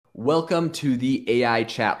Welcome to the AI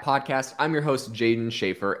Chat Podcast. I'm your host, Jaden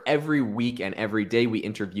Schaefer. Every week and every day, we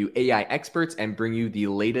interview AI experts and bring you the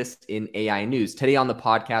latest in AI news. Today on the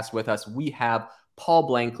podcast with us, we have Paul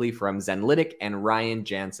Blankley from Zenlytic and Ryan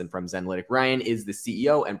Janssen from Zenlytic. Ryan is the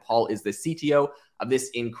CEO and Paul is the CTO of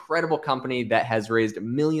this incredible company that has raised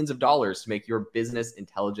millions of dollars to make your business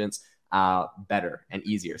intelligence better and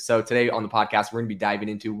easier. So today on the podcast, we're going to be diving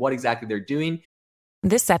into what exactly they're doing.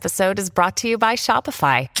 This episode is brought to you by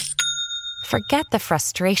Shopify. Forget the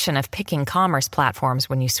frustration of picking commerce platforms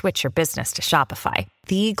when you switch your business to Shopify,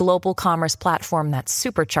 the global commerce platform that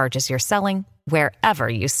supercharges your selling wherever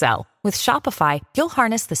you sell. With Shopify, you'll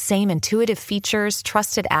harness the same intuitive features,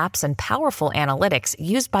 trusted apps, and powerful analytics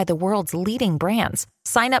used by the world's leading brands.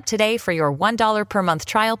 Sign up today for your $1 per month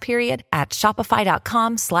trial period at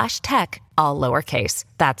shopify.com/tech, all lowercase.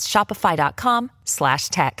 That's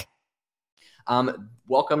shopify.com/tech.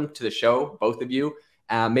 Welcome to the show, both of you.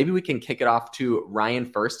 Maybe we can kick it off to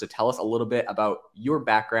Ryan first to tell us a little bit about your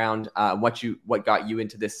background, what got you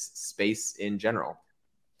into this space in general.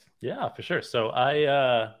 Yeah, for sure. So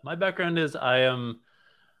my background is I am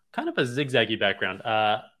kind of a zigzaggy background.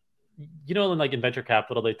 In venture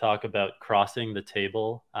capital, they talk about crossing the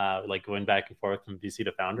table, like going back and forth from VC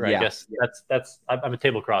to founder. Yeah. I guess I'm a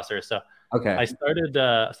table crosser. So okay. I started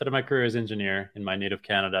my career as engineer in my native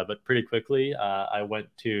Canada, but pretty quickly I went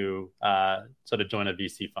to sort of join a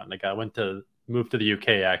VC fund. Like I moved to the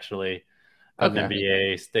UK actually, got an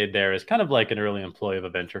MBA, stayed there as kind of like an early employee of a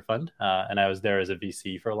venture fund, and I was there as a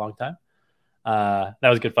VC for a long time. That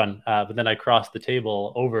was good fun. But then I crossed the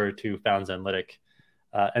table over to found Zenlytic.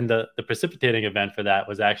 And the precipitating event for that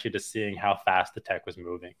was actually just seeing how fast the tech was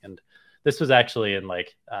moving. And this was actually in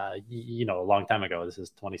a long time ago. This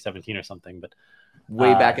is 2017 or something, but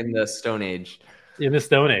way back in the Stone Age. In the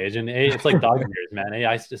Stone Age. And it's like dog years, man.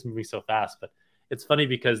 AI is just moving so fast. But it's funny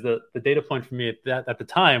because the data point for me at the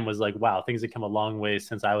time was like, wow, things had come a long way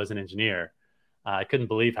since I was an engineer. I couldn't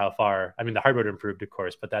believe how far. I mean, the hardware improved, of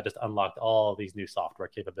course, but that just unlocked all these new software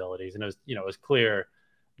capabilities. And it was clear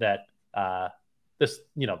that this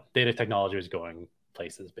data technology was going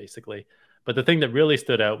places basically. But the thing that really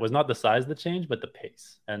stood out was not the size of the change, but the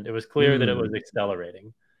pace. And it was clear that it was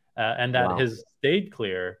accelerating, and that has stayed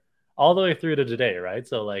clear all the way through to today, right?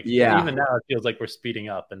 So even now it feels like we're speeding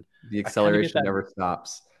up, and the acceleration never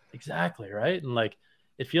stops. Exactly, right? And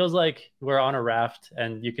it feels like we're on a raft,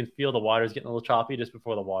 and you can feel the water's getting a little choppy just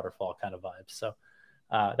before the waterfall kind of vibes. So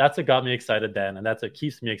that's what got me excited then, and that's what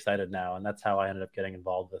keeps me excited now, and that's how I ended up getting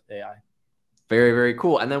involved with AI. Very, very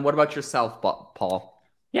cool. And then what about yourself, Paul?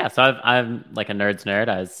 Yeah, so I'm like a nerd's nerd.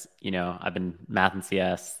 I've been math and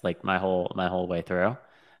CS like my whole way through.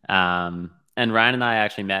 And Ryan and I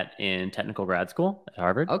actually met in technical grad school at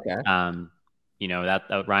Harvard. Okay.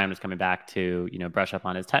 That Ryan was coming back to brush up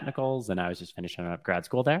on his technicals, and I was just finishing up grad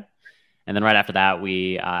school there. And then right after that,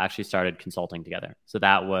 we actually started consulting together. So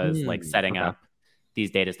that was setting up these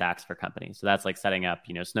data stacks for companies. So that's like setting up,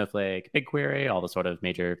 Snowflake, BigQuery, all the sort of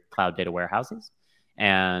major cloud data warehouses,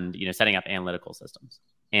 and, setting up analytical systems.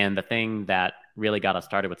 And the thing that really got us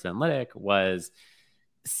started with Zenlytic was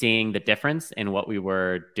seeing the difference in what we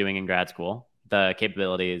were doing in grad school, the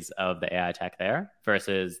capabilities of the AI tech there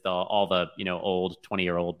versus all the, old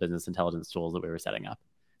 20-year-old business intelligence tools that we were setting up.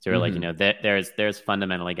 So we're like, there's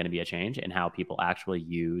fundamentally going to be a change in how people actually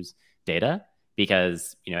use data,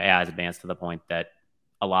 because, AI has advanced to the point that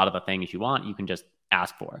a lot of the things you want, you can just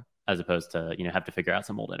ask for, as opposed to, have to figure out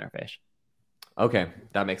some old interface. Okay,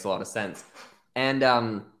 that makes a lot of sense. And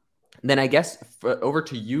then I guess over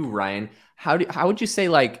to you, Ryan. How would you say,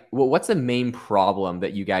 what's the main problem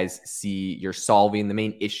that you guys see you're solving, the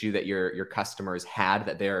main issue that your customers had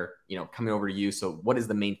that they're coming over to you? So what is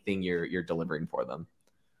the main thing you're delivering for them?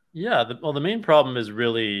 Yeah, the main problem is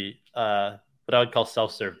really what I would call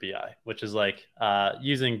self-serve BI, which is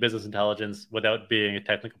using business intelligence without being a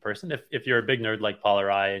technical person. If you're a big nerd like Paul or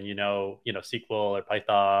I, and SQL or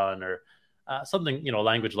Python or something,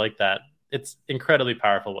 language like that, it's incredibly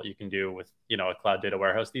powerful what you can do with a cloud data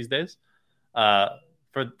warehouse these days. For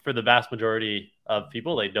the vast majority of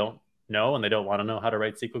people, they don't know and they don't want to know how to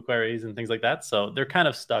write SQL queries and things like that. So they're kind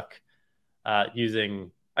of stuck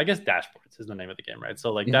using, I guess, dashboards is the name of the game, right?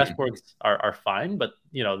 So dashboards are fine, but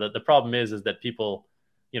the problem is that people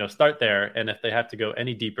start there, and if they have to go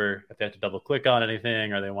any deeper, if they have to double click on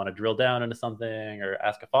anything, or they want to drill down into something or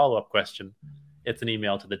ask a follow-up question, it's an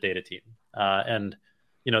email to the data team. And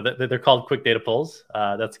they're called quick data pulls.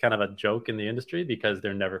 That's kind of a joke in the industry because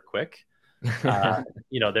they're never quick.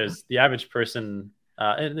 There's the average person,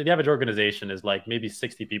 and the average organization is maybe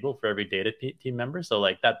 60 people for every data team member. So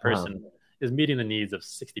that person is meeting the needs of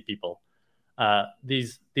 60 people.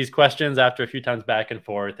 these questions after a few times back and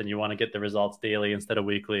forth, and you want to get the results daily instead of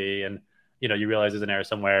weekly, and you realize there's an error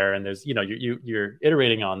somewhere, and there's you're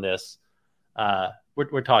iterating on this.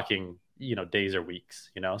 We're talking days or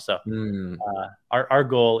weeks. So our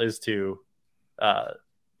goal is to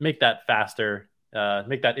make that faster,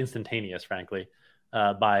 make that instantaneous, frankly,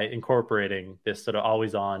 by incorporating this sort of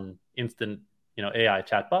always on instant AI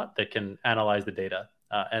chatbot that can analyze the data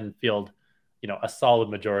and field a solid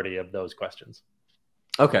majority of those questions.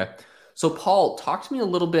 Okay. So Paul, talk to me a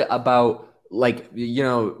little bit about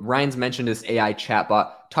Ryan's mentioned this AI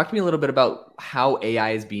chatbot. Talk to me a little bit about how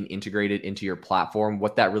AI is being integrated into your platform,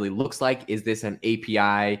 what that really looks like. Is this an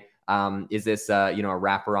API? Is this a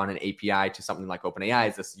wrapper on an API to something like OpenAI?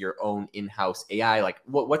 Is this your own in-house AI? Like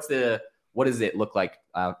what does it look like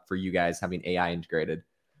for you guys having AI integrated?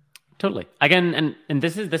 Totally. Again, and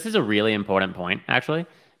this is a really important point, actually,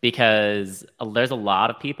 because there's a lot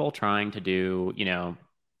of people trying to do,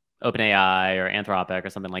 OpenAI or Anthropic or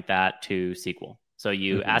something like that to SQL. So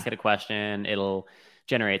you ask it a question, it'll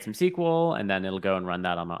generate some SQL, and then it'll go and run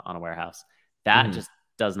that on a warehouse. That just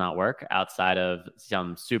does not work outside of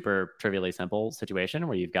some super trivially simple situation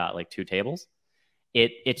where you've got like two tables.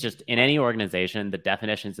 It's just in any organization, the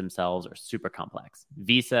definitions themselves are super complex.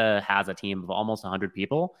 Visa has a team of almost 100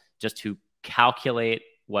 people just to calculate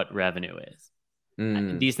what revenue is.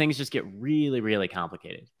 These things just get really, really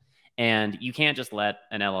complicated. And you can't just let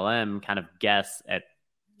an LLM kind of guess at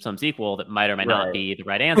some SQL that might or might not be the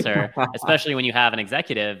right answer, especially when you have an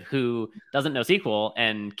executive who doesn't know SQL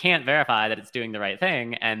and can't verify that it's doing the right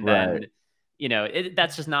thing. And then,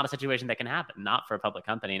 that's just not a situation that can happen, not for a public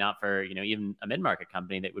company, not for, even a mid-market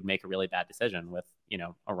company that would make a really bad decision with,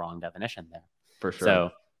 a wrong definition there. For sure.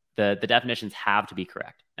 So the definitions have to be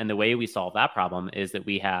correct. And the way we solve that problem is that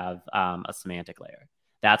we have a semantic layer.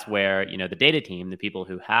 That's where, the data team, the people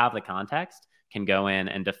who have the context, can go in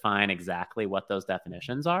and define exactly what those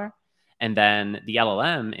definitions are. And then the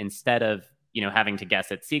LLM, instead of, having to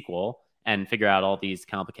guess at SQL and figure out all these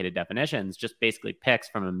complicated definitions, just basically picks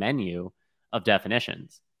from a menu of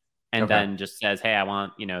definitions and then just says, hey, I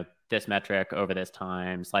want, this metric over this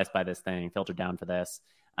time, sliced by this thing, filtered down for this.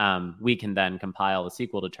 We can then compile the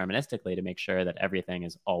SQL deterministically to make sure that everything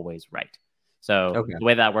is always right. So the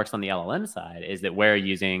way that works on the LLM side is that we're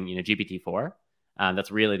using, GPT-4.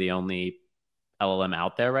 That's really the only LLM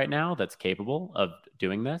out there right now that's capable of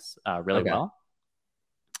doing this really well.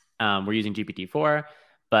 We're using GPT-4,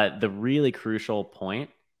 but the really crucial point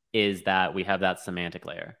is that we have that semantic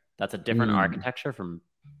layer. That's a different architecture from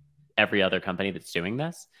every other company that's doing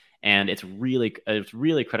this. And it's really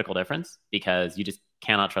critical difference because you just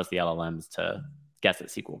cannot trust the LLMs to guess at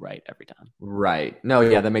SQL right every time. Right. No,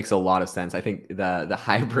 yeah, that makes a lot of sense. I think the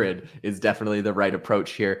hybrid is definitely the right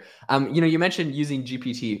approach here. You mentioned using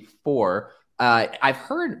GPT-4. I've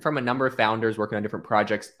heard from a number of founders working on different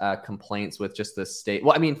projects, complaints with just the state.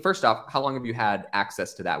 Well, I mean, first off, how long have you had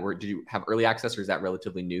access to that? Did you have early access, or is that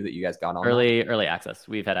relatively new that you guys got on? Early access.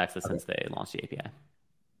 We've had access since they launched the API.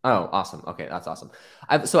 Oh, awesome. Okay, that's awesome.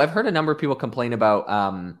 I've heard a number of people complain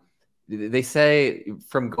about. They say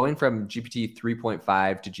going from GPT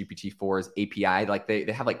 3.5 to GPT-4's API, like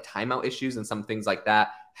they have like timeout issues and some things like that.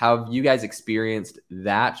 Have you guys experienced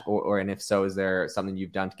that, and if so, is there something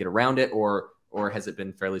you've done to get around it, or has it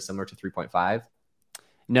been fairly similar to 3.5?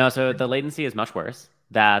 No, so the latency is much worse.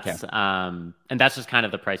 That's and that's just kind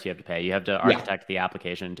of the price you have to pay. You have to architect the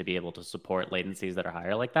application to be able to support latencies that are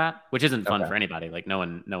higher like that, which isn't fun for anybody. Like no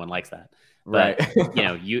one likes that. But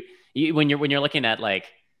you when you're looking at like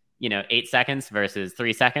 8 seconds versus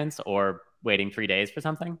 3 seconds, or waiting 3 days for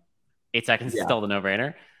something, 8 seconds is still the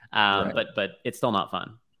no-brainer. But it's still not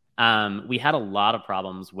fun. We had a lot of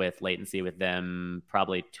problems with latency with them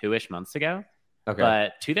probably 2-ish months ago.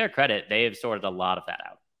 But to their credit, they have sorted a lot of that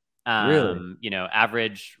out. Really?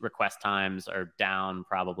 Average request times are down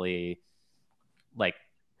probably like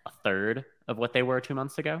a third of what they were 2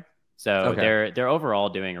 months ago. So they're overall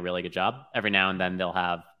doing a really good job. Every now and then they'll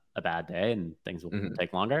have a bad day and things will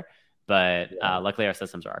take longer. But luckily our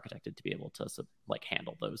systems are architected to be able to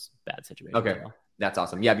handle those bad situations. Well. That's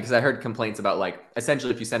awesome. Yeah, because I heard complaints about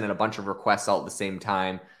essentially if you send in a bunch of requests all at the same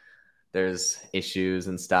time, there's issues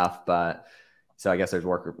and stuff. But so I guess there's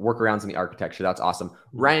workarounds in the architecture. That's awesome.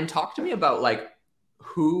 Ryan, talk to me about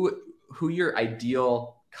who your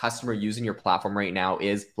ideal customer using your platform right now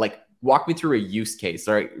is. Walk me through a use case.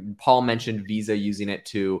 All right, Paul mentioned Visa using it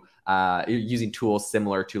to using tools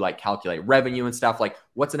similar to calculate revenue and stuff.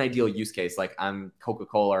 What's an ideal use case? I'm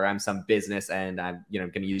Coca-Cola or I'm some business and I'm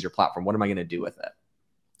going to use your platform. What am I going to do with it?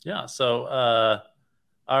 Yeah, so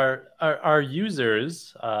Our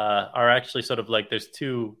users are actually sort of like, there's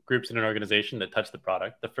two groups in an organization that touch the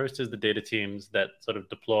product. The first is the data teams that sort of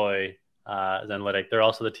deploy Zenlytic. They're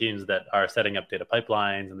also the teams that are setting up data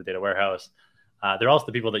pipelines in the data warehouse. They're also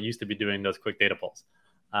the people that used to be doing those quick data pulls.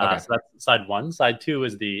 So that's side one. Side two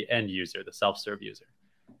is the end user, the self-serve user.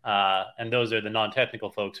 And those are the non-technical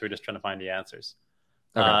folks who are just trying to find the answers.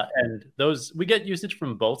 And those, we get usage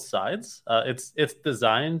from both sides. It's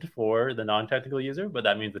designed for the non-technical user, but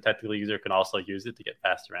that means the technical user can also use it to get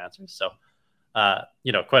faster answers. So,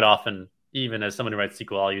 quite often, even as someone who writes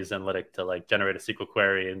SQL, I'll use Zenlytic to like generate a SQL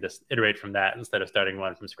query and just iterate from that instead of starting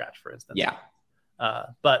one from scratch, for instance. Yeah.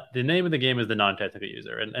 But the name of the game is the non-technical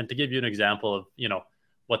user. And to give you an example of,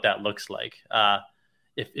 what that looks like,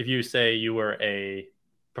 if you say you were a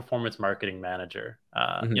performance marketing manager,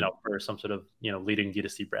 for some sort of, leading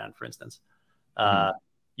D2C brand, for instance,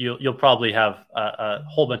 you'll probably have a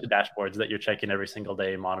whole bunch of dashboards that you're checking every single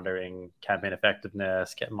day, monitoring campaign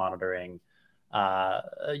effectiveness, monitoring,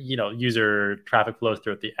 user traffic flows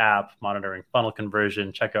throughout the app, monitoring funnel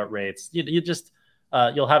conversion, checkout rates.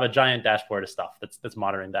 You'll have a giant dashboard of stuff that's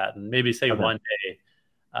monitoring that. And maybe say one day,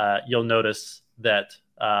 you'll notice that,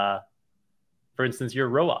 for instance, your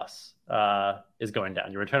ROAS is going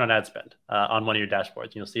down, your return on ad spend on one of your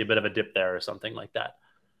dashboards. You'll see a bit of a dip there or something like that.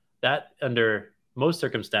 That, under most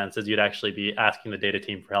circumstances, you'd actually be asking the data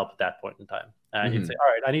team for help at that point in time. You'd say, all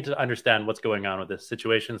right, I need to understand what's going on with this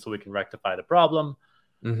situation so we can rectify the problem.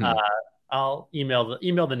 I'll email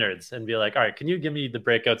the nerds and be like, all right, can you give me the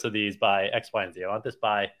breakouts of these by X, Y, and Z? I want this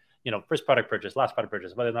by, first product purchase, last product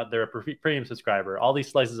purchase, whether or not they're a premium subscriber, all these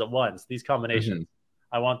slices at once, these combinations.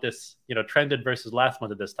 I want this, trended versus last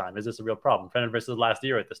month at this time. Is this a real problem? Trended versus last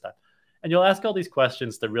year at this time. And you'll ask all these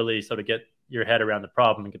questions to really sort of get your head around the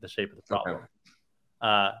problem and get the shape of the problem.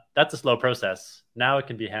 That's a slow process. Now it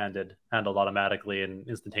can be handled automatically and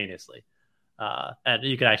instantaneously. And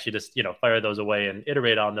you can actually just, fire those away and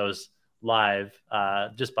iterate on those live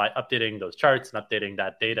just by updating those charts and updating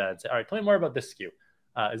that data and say, all right, tell me more about this SKU.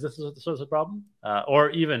 Is this a source of problem? Or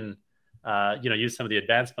even use some of the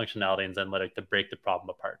advanced functionality in Zenlytic to break the problem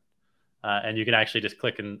apart. And you can actually just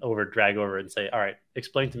click and drag over and say, all right,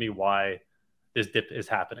 explain to me why this dip is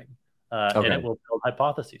happening. And it will build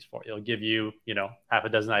hypotheses for you. It'll give you, half a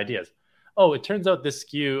dozen ideas. Oh, it turns out this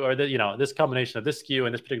SKU or this combination of this SKU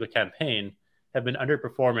and this particular campaign have been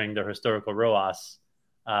underperforming their historical ROAS.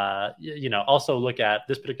 Also look at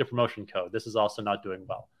this particular promotion code. This is also not doing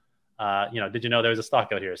well. Did you know there was a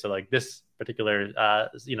stock out here? So like this particular,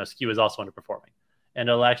 SKU is also underperforming, and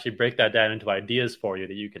it'll actually break that down into ideas for you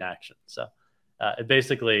that you can action. So it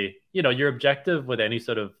basically, your objective with any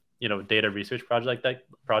sort of, data research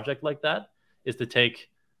project like that is to take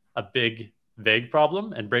a big, vague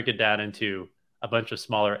problem and break it down into a bunch of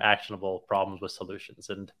smaller actionable problems with solutions.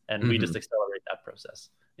 And we just accelerate that process.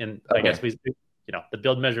 And I guess we, the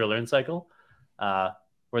build, measure, learn cycle,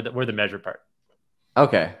 we're the measure part.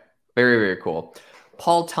 Okay. Very, very cool.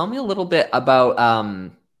 Paul, tell me a little bit about,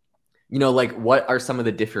 what are some of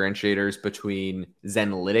the differentiators between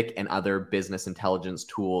Zenlytic and other business intelligence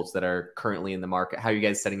tools that are currently in the market? How are you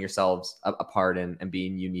guys setting yourselves apart and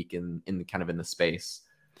being unique in the space?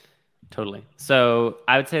 Totally. So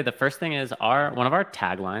I would say the first thing is one of our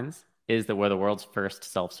taglines is that we're the world's first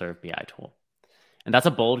self-serve BI tool. And that's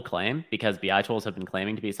a bold claim because BI tools have been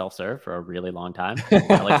claiming to be self-serve for a really long time,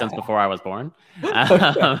 like since before I was born.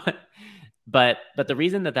 But the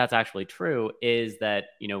reason that that's actually true is that,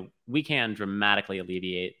 we can dramatically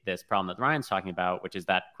alleviate this problem that Ryan's talking about, which is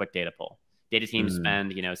that quick data pull. Data teams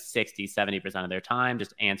spend, 60, 70% of their time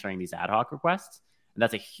just answering these ad hoc requests. And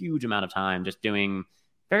that's a huge amount of time just doing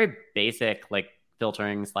very basic, like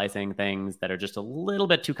filtering, slicing things that are just a little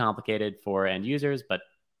bit too complicated for end users, but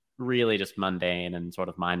really just mundane and sort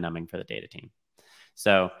of mind-numbing for the data team.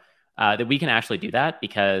 So that we can actually do that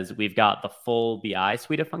because we've got the full BI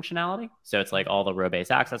suite of functionality. So it's like all the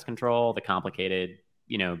row-based access control, the complicated,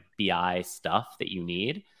 BI stuff that you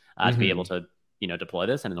need to be able to, deploy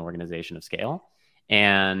this in an organization of scale.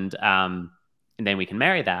 And then we can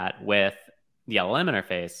marry that with the LLM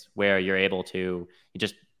interface where you're able to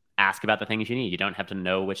just ask about the things you need. You don't have to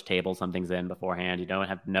know which table something's in beforehand. You don't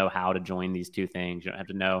have to know how to join these two things. You don't have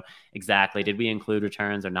to know exactly, did we include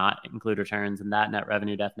returns or not include returns in that net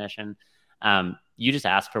revenue definition? You just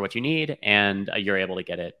ask for what you need and you're able to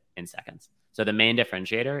get it in seconds. So the main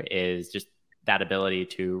differentiator is just that ability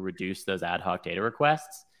to reduce those ad hoc data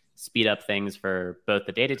requests, speed up things for both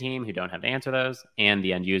the data team who don't have to answer those and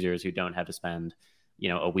the end users who don't have to spend,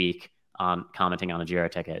 a week on commenting on a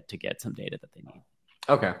Jira ticket to get some data that they need.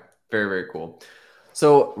 Okay. Very, very cool.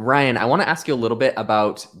 So Ryan, I want to ask you a little bit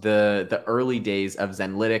about the early days of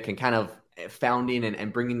Zenlytic and kind of founding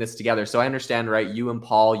and bringing this together. So I understand, right? You and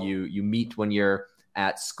Paul, you meet when you're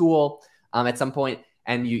at school at some point,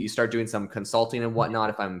 and you start doing some consulting and whatnot.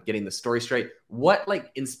 If I'm getting the story straight, what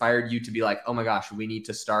like inspired you to be like, oh my gosh, we need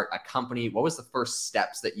to start a company? What was the first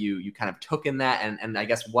steps that you kind of took in that? And I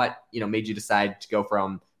guess what made you decide to go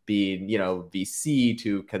from being VC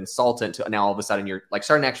to consultant to now all of a sudden you're like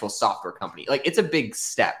starting an actual software company? Like it's a big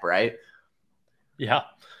step, right? Yeah.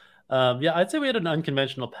 I'd say we had an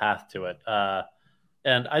unconventional path to it.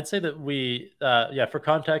 And I'd say that for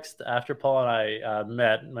context, after Paul and I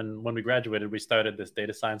met, when we graduated, we started this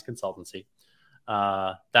data science consultancy.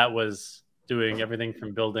 That was doing everything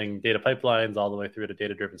from building data pipelines all the way through to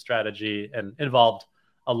data-driven strategy, and involved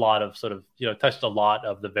a lot of touched a lot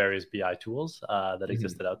of the various BI tools that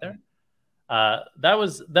existed out there. That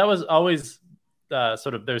was always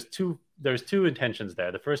there's two intentions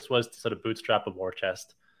there. The first was to sort of bootstrap a war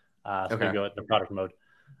chest. We go into product mode.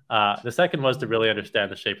 The second was to really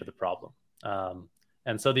understand the shape of the problem.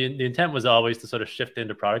 And so the intent was always to sort of shift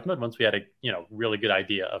into product mode once we had a really good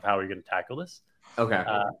idea of how we were going to tackle this.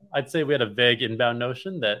 I'd say we had a vague inbound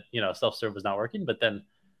notion that self-serve was not working, but then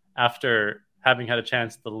after having had a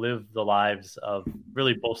chance to live the lives of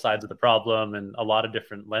really both sides of the problem and a lot of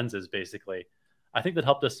different lenses, basically, I think that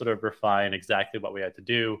helped us sort of refine exactly what we had to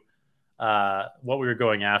do, what we were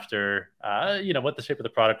going after, what the shape of the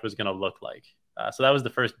product was going to look like. So that was the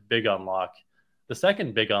first big unlock. The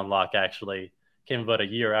second big unlock actually came about a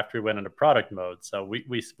year after we went into product mode. So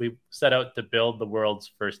we set out to build the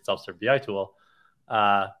world's first self-serve BI tool.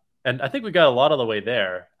 And I think we got a lot of the way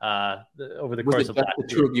there over the course of that. Was it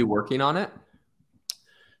just the two of you working on it?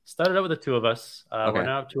 Started out with the two of us. We're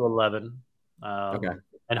now up to 11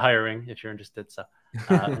 and hiring if you're interested. So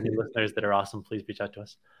any listeners that are awesome, please reach out to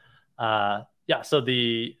us. So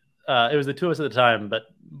it was the two of us at the time, but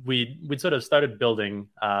we'd sort of started building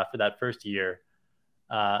for that first year.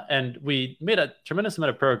 And we made a tremendous amount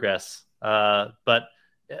of progress, but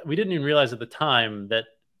we didn't even realize at the time that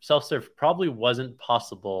self-serve probably wasn't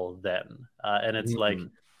possible then. And it's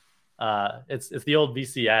it's the old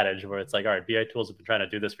VC adage where it's like, all right, BI tools have been trying to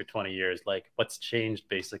do this for 20 years. Like what's changed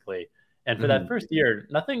basically? And for that first year,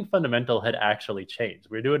 nothing fundamental had actually changed.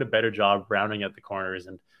 We were doing a better job rounding out the corners,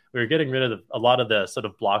 and we were getting rid of a lot of the sort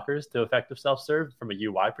of blockers to effective self-serve from a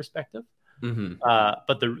UI perspective.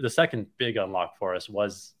 But the second big unlock for us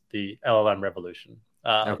was the LLM revolution.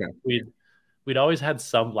 We'd always had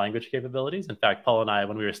some language capabilities. In fact, Paul and I,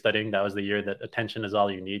 when we were studying, that was the year that Attention is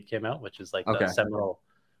All You Need came out, which is like the seminal,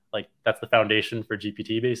 like that's the foundation for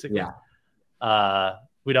GPT basically.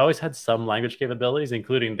 We'd always had some language capabilities,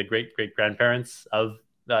 including the great grandparents of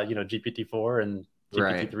GPT-4 and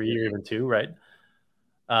GPT-3 or even 2, right?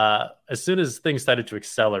 As soon as things started to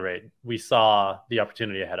accelerate, we saw the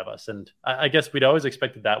opportunity ahead of us. And I guess we'd always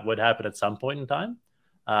expected that would happen at some point in time.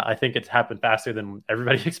 I think it's happened faster than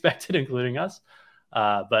everybody expected, including us.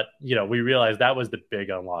 But we realized that was the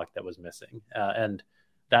big unlock that was missing. And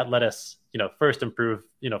that let us, first improve,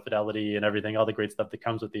 fidelity and everything, all the great stuff that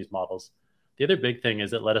comes with these models. The other big thing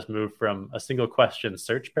is it let us move from a single question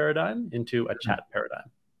search paradigm into a chat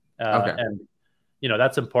paradigm. And,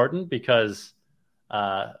 that's important because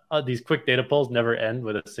these quick data pulls never end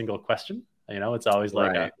with a single question. It's always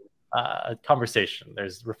like a conversation.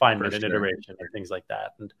 There's refinement and iteration and things like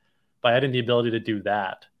that. And by adding the ability to do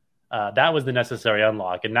that, that was the necessary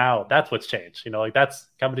unlock. And now that's what's changed. That's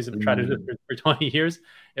companies have been trying to do this for 20 years.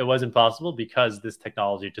 It wasn't possible because this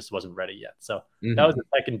technology just wasn't ready yet. So that was the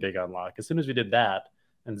second big unlock. As soon as we did that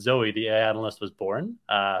and Zoe, the AI analyst, was born,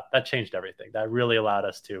 that changed everything. That really allowed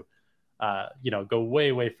us to go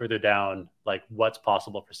way, way further down, like what's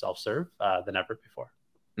possible for self-serve than ever before.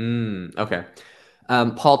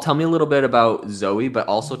 Paul, tell me a little bit about Zoe, but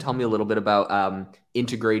also tell me a little bit about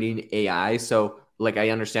integrating AI. So like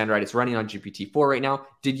I understand, right, it's running on GPT-4 right now.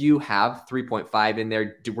 Did you have 3.5 in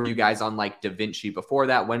there? Were you guys on like DaVinci before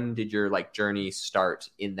that? When did your like journey start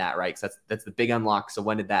in that, right? Because that's the big unlock. So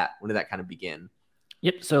when did that kind of begin?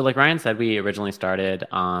 Yep. So like Ryan said, we originally started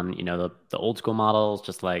on, the old school models,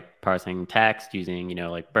 just like parsing text using,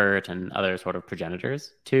 like BERT and other sort of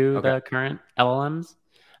progenitors to the current LLMs.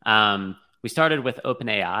 We started with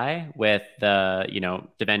OpenAI with the,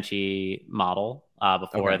 DaVinci model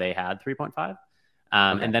before they had 3.5.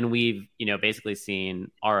 And then we've, basically seen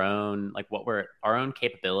our own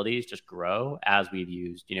capabilities just grow as we've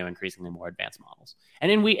used, increasingly more advanced models.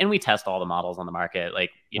 And we test all the models on the market.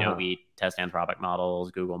 Like, we test Anthropic models,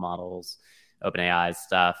 Google models, OpenAI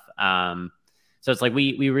stuff. So it's like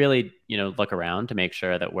we really, look around to make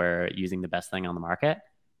sure that we're using the best thing on the market.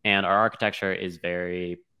 and our architecture is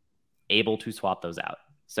very able to swap those out.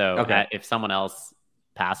 So if someone else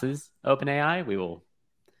passes OpenAI, we will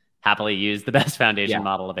happily use the best foundation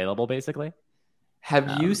model available, basically.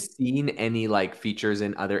 Have you seen any like features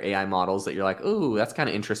in other AI models that you're like, ooh, that's kind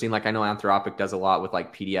of interesting? Like I know Anthropic does a lot with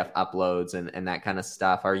like PDF uploads and that kind of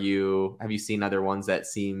stuff. Have you seen other ones that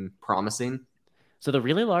seem promising? So the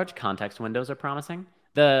really large context windows are promising.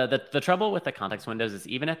 The trouble with the context windows is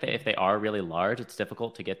even if they are really large, it's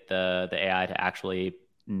difficult to get the AI to actually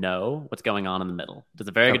know what's going on in the middle. It does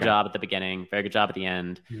a very good job at the beginning, very good job at the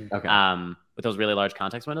end. With those really large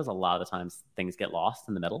context windows, a lot of the times things get lost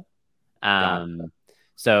in the middle.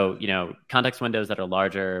 So, context windows that are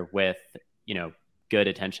larger with, good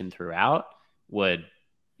attention throughout would,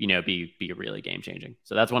 be really game changing.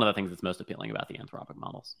 So that's one of the things that's most appealing about the Anthropic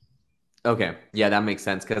models. Okay. Yeah, that makes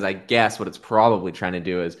sense. Because I guess what it's probably trying to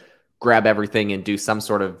do is grab everything and do some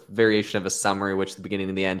sort of variation of a summary, which is the beginning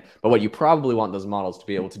and the end. But what you probably want those models to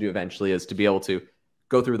be able to do eventually is to be able to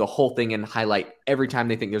go through the whole thing and highlight every time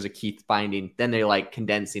they think there's a key finding. Then they like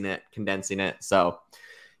condensing it. So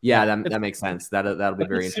yeah, that makes sense. That'll be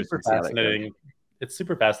very interesting. Super fascinating. It's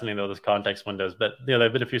super fascinating though, those context windows. But there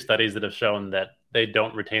have been a few studies that have shown that they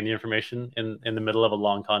don't retain the information in the middle of a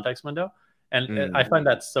long context window, and I find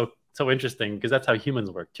that so interesting because that's how humans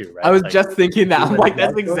work too, right? I was just thinking that. I'm like,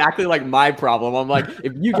 that's exactly like my problem. I'm like,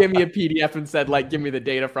 if you give me a PDF and said like, give me the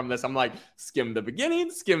data from this, I'm like, skim the beginning,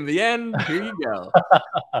 skim the end. Here you go.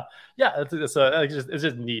 Yeah, it's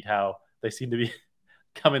just neat how they seem to be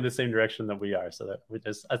coming the same direction that we are. So that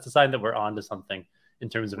it's a sign that we're on to something in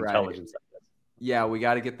terms of intelligence. Yeah, we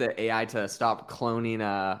got to get the AI to stop cloning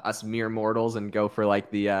us mere mortals and go for like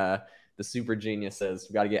the super geniuses.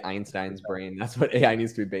 We got to get Einstein's brain. That's what AI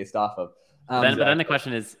needs to be based off of. But then the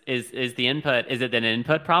question is the input, is it an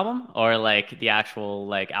input problem or like the actual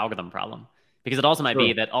like algorithm problem? Because it also might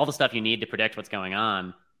be that all the stuff you need to predict what's going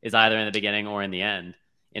on is either in the beginning or in the end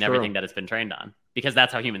in everything that it's been trained on. Because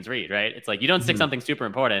that's how humans read, right? It's like you don't stick something super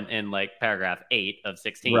important in like paragraph 8 of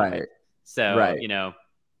 16. Right. So,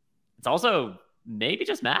 it's also maybe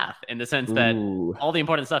just math in the sense that all the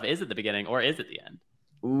important stuff is at the beginning or is at the end.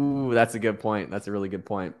 Ooh, that's a good point. That's a really good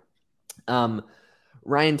point.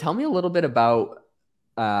 Ryan, tell me a little bit about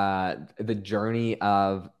the journey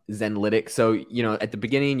of Zenlytic. So, at the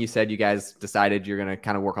beginning, you said you guys decided you're going to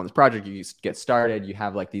kind of work on this project. You get started. You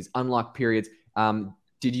have like these unlock periods.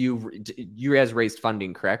 You guys raised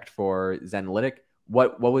funding, correct, for Zenlytic?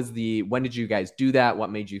 When did you guys do that? What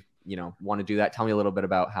made you, want to do that? Tell me a little bit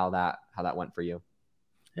about how that went for you.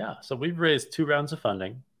 Yeah. So we've raised 2 rounds of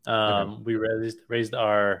funding. We raised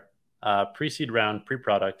our pre-seed round,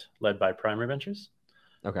 pre-product led by Primary Ventures.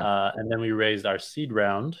 And then we raised our seed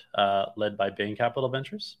round led by Bain Capital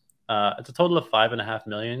Ventures. It's a total of $5.5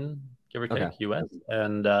 million, give or take, US.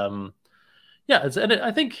 And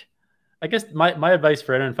I guess my advice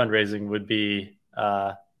for anyone fundraising would be,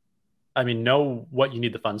 know what you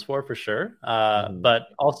need the funds for sure. But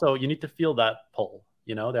also you need to feel that pull.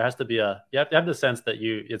 There has to be you have to have the sense that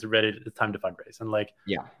it's time to fundraise. And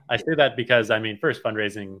I say that because first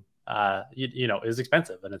fundraising, is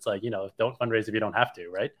expensive, and it's like, don't fundraise if you don't have to,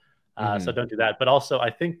 right? So don't do that. But also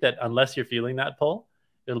I think that unless you're feeling that pull,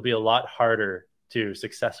 it'll be a lot harder to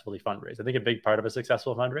successfully fundraise. I think a big part of a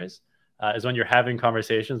successful fundraise is when you're having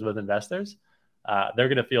conversations with investors, they're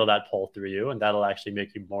going to feel that pull through you, and that'll actually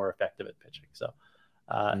make you more effective at pitching. So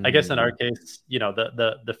I guess in our case,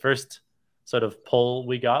 the first sort of pull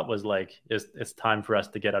we got was like, it's time for us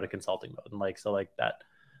to get out of consulting mode. And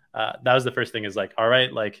that was the first thing, is like, all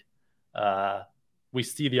right, we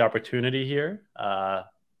see the opportunity here.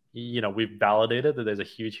 We've validated that there's a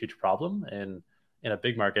huge problem in a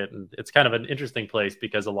big market. And it's kind of an interesting place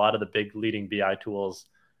because a lot of the big leading BI tools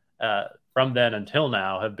from then until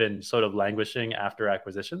now have been sort of languishing after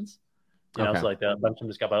acquisitions. So like a bunch of them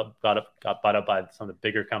just got bought up by some of the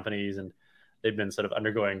bigger companies, and they've been sort of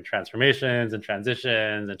undergoing transformations and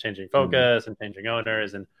transitions and changing focus and changing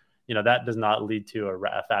owners. And, that does not lead to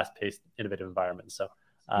a fast-paced, innovative environment. So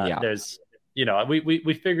there's,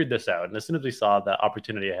 we figured this out. And as soon as we saw the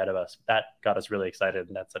opportunity ahead of us, that got us really excited.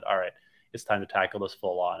 And that said, all right, it's time to tackle this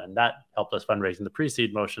full on. And that helped us fundraise in the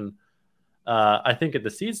pre-seed motion. I think at the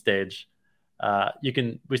seed stage,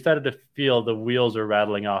 we started to feel the wheels were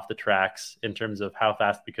rattling off the tracks in terms of how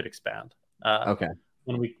fast we could expand.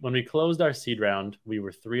 When we closed our seed round, we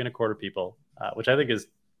were 3.25 people, which I think is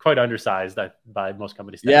quite undersized by most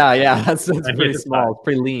companies. Yeah, that's pretty small, it's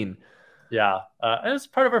pretty lean. Yeah, and it's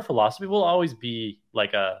part of our philosophy. We'll always be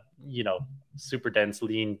like a super dense,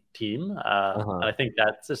 lean team, and I think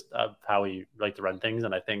that's just how we like to run things.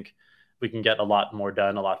 And I think we can get a lot more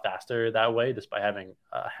done a lot faster that way, just by having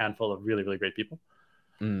a handful of really, really great people.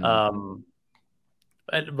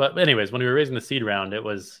 But anyways, when we were raising the seed round, it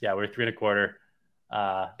was, we were 3.25.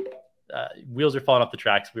 Wheels are falling off the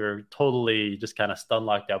tracks. We were totally just kind of stun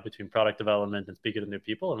locked out between product development and speaking to new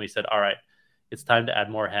people. And we said, all right, it's time to add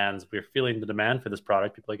more hands. We're feeling the demand for this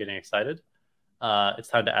product. People are getting excited. It's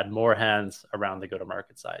time to add more hands around the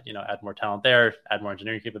go-to-market side, add more talent there, add more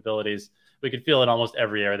engineering capabilities. We could feel in almost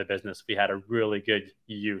every area of the business, we had a really good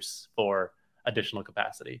use for additional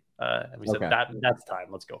capacity. And we said, that's time.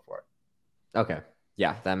 Let's go for it. Okay.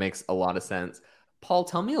 Yeah, that makes a lot of sense. Paul,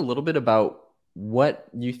 tell me a little bit about what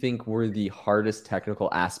you think were the hardest technical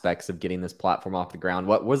aspects of getting this platform off the ground.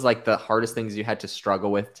 What was like the hardest things you had to struggle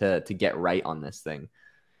with to get right on this thing?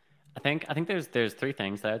 I think there's three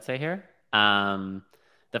things that I'd say here.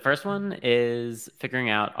 The first one is figuring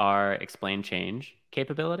out our explain change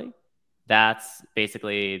capability. That's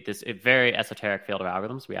basically this very esoteric field of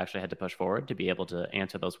algorithms we actually had to push forward to be able to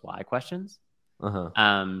answer those why questions.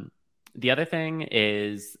 The other thing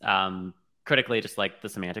is critically just like the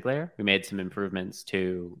semantic layer. We made some improvements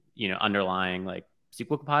to, underlying like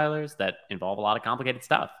SQL compilers that involve a lot of complicated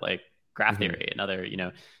stuff like graph theory and other,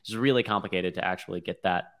 just really complicated to actually get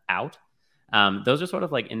that out. Those are sort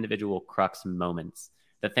of like individual crux moments.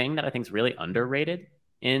 The thing that I think is really underrated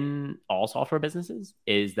in all software businesses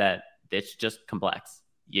is that it's just complex.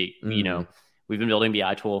 You know, we've been building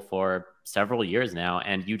BI tool for several years now,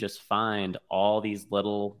 and you just find all these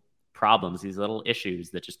little problems, these little issues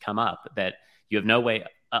that just come up that you have no way,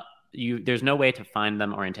 there's no way to find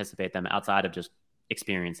them or anticipate them outside of just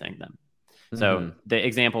experiencing them. So the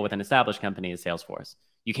example with an established company is Salesforce.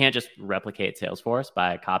 You can't just replicate Salesforce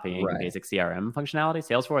by copying basic CRM functionality.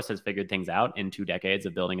 Salesforce has figured things out in 2 decades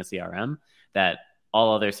of building a CRM that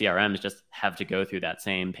all other CRMs just have to go through that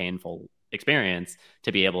same painful experience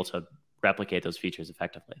to be able to replicate those features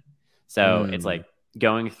effectively. So it's like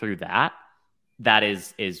going through that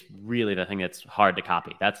is really the thing that's hard to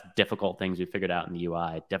copy. That's difficult things we figured out in the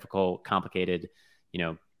UI, difficult, complicated,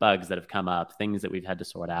 bugs that have come up, things that we've had to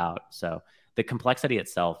sort out. So the complexity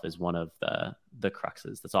itself is one of the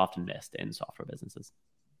cruxes that's often missed in software businesses.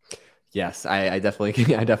 Yes, I definitely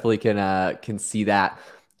can see that.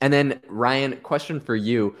 And then Ryan, question for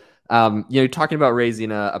you. Talking about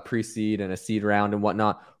raising a pre-seed and a seed round and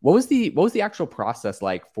whatnot. What was the actual process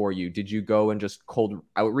like for you? Did you go and just cold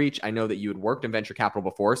outreach? I know that you had worked in venture capital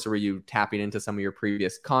before, so were you tapping into some of your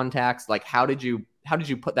previous contacts? Like, how did you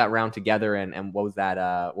put that round together, and what was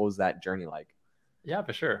that journey like? Yeah,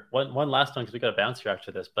 for sure. One last one, because we got to bounce here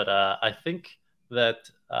after this, but I think that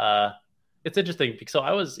it's interesting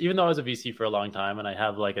because even though I was a VC for a long time and I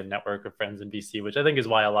have like a network of friends in VC, which I think is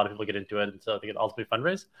why a lot of people get into it, and so I think it ultimately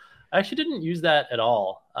fundraise. I actually didn't use that at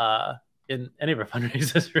all in any of our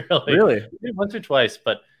fundraisers, really. Really? Once or twice,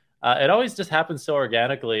 but it always just happens so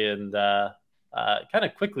organically and kind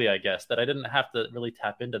of quickly, I guess, that I didn't have to really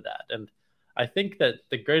tap into that. And I think that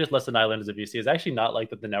the greatest lesson I learned as a VC is actually not like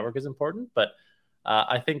that the network is important, but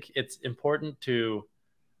I think it's important to,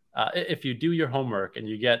 if you do your homework and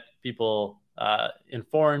you get people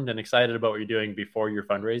informed and excited about what you're doing before you're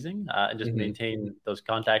fundraising, and just maintain those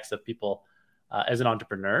contacts of people as an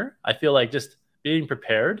entrepreneur, I feel like just being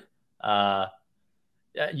prepared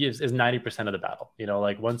is 90% of the battle.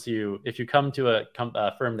 Like if you come to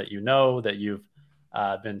a firm that that you've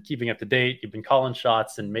been keeping up to date, you've been calling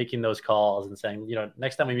shots and making those calls and saying,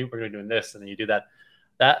 next time we meet, we're going to be doing this, and then you do that.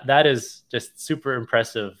 That is just super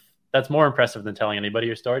impressive. That's more impressive than telling anybody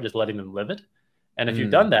your story, just letting them live it. And if you've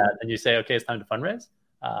done that and you say, okay, it's time to fundraise,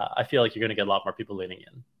 I feel like you're going to get a lot more people leaning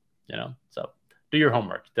in, so do your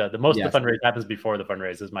homework. The most of the fundraise happens before the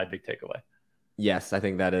fundraise is my big takeaway. Yes, I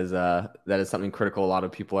think that is something critical. A lot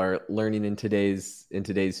of people are learning in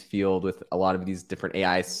today's field with a lot of these different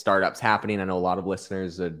AI startups happening. I know a lot of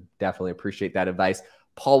listeners would definitely appreciate that advice.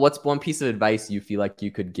 Paul, what's one piece of advice you feel like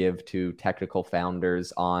you could give to technical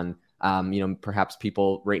founders on, perhaps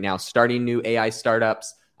people right now starting new AI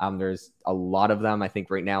startups? There's a lot of them. I think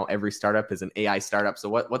right now every startup is an AI startup. So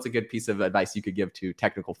what's a good piece of advice you could give to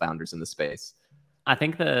technical founders in the space? I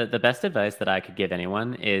think the best advice that I could give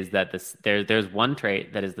anyone is that there's one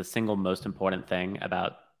trait that is the single most important thing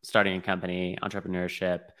about starting a company,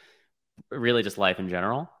 entrepreneurship, really just life in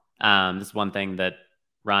general. This is one thing that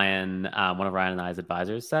Ryan, one of Ryan and I's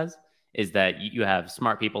advisors, says, is that you have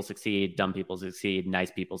smart people succeed, dumb people succeed,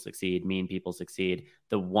 nice people succeed, mean people succeed.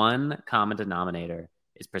 The one common denominator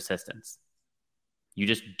is persistence. You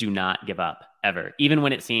just do not give up ever. Even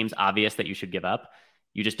when it seems obvious that you should give up,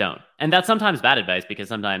 you just don't. And that's sometimes bad advice because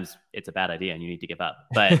sometimes it's a bad idea and you need to give up.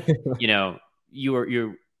 But,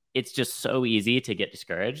 you're it's just so easy to get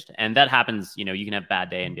discouraged. And that happens, you can have a bad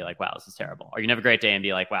day and be like, wow, this is terrible. Or you can have a great day and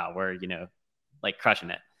be like, wow, we're, like crushing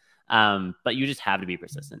it. But you just have to be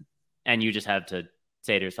persistent, and you just have to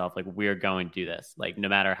say to yourself, like, we're going to do this. Like, no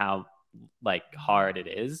matter how like hard it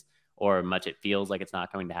is or much it feels like it's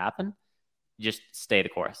not going to happen, just stay the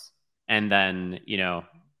course. And then,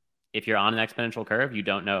 if you're on an exponential curve, you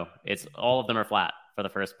don't know. It's all of them are flat for the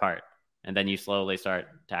first part, and then you slowly start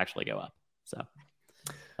to actually go up. So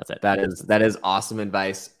that's it. That is awesome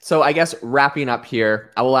advice. So I guess wrapping up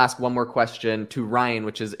here, I will ask one more question to Ryan,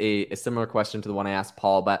 which is a similar question to the one I asked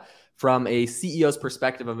Paul, but from a CEO's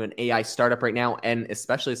perspective of an AI startup right now, and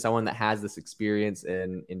especially someone that has this experience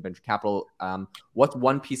in venture capital, what's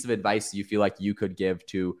one piece of advice you feel like you could give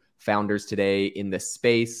to founders today in this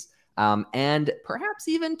space, and perhaps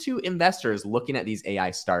even to investors looking at these AI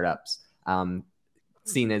startups,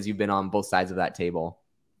 seeing as you've been on both sides of that table?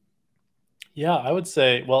 Yeah, I would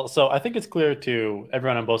say, well, so I think it's clear to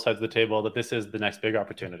everyone on both sides of the table that this is the next big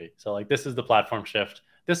opportunity. So like, this is the platform shift.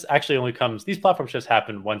 This actually only comes, these platform shifts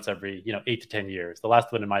happen once every, 8 to 10 years. The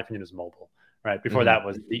last one, in my opinion, is mobile, right? Before that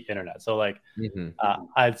was the internet. So like,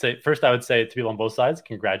 I would say to people on both sides,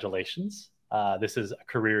 congratulations. This is a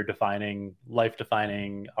career defining, life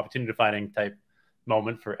defining, opportunity defining type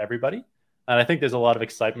moment for everybody. And I think there's a lot of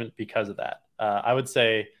excitement because of that. I would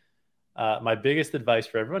say my biggest advice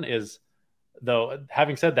for everyone is, though,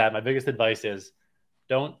 having said that, my biggest advice is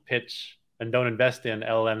don't pitch and don't invest in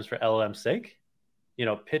LLMs for LLM's sake.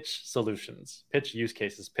 Pitch solutions, pitch use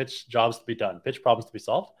cases, pitch jobs to be done, pitch problems to be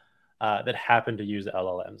solved that happen to use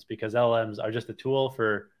LLMs, because LLMs are just a tool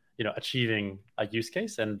for, achieving a use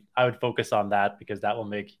case. And I would focus on that, because that will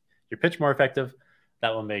make your pitch more effective.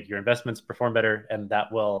 That will make your investments perform better. And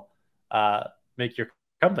that will make your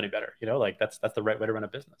company better. Like that's the right way to run a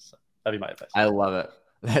business. So that'd be my advice. I love it.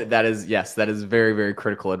 That is very, very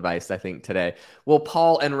critical advice, I think, today. Well,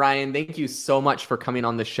 Paul and Ryan, thank you so much for coming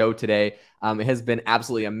on the show today. It has been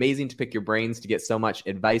absolutely amazing to pick your brains, to get so much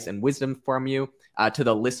advice and wisdom from you. To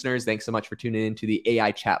the listeners, thanks so much for tuning in to the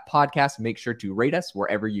AI Chat podcast. Make sure to rate us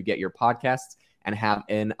wherever you get your podcasts, and have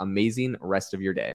an amazing rest of your day.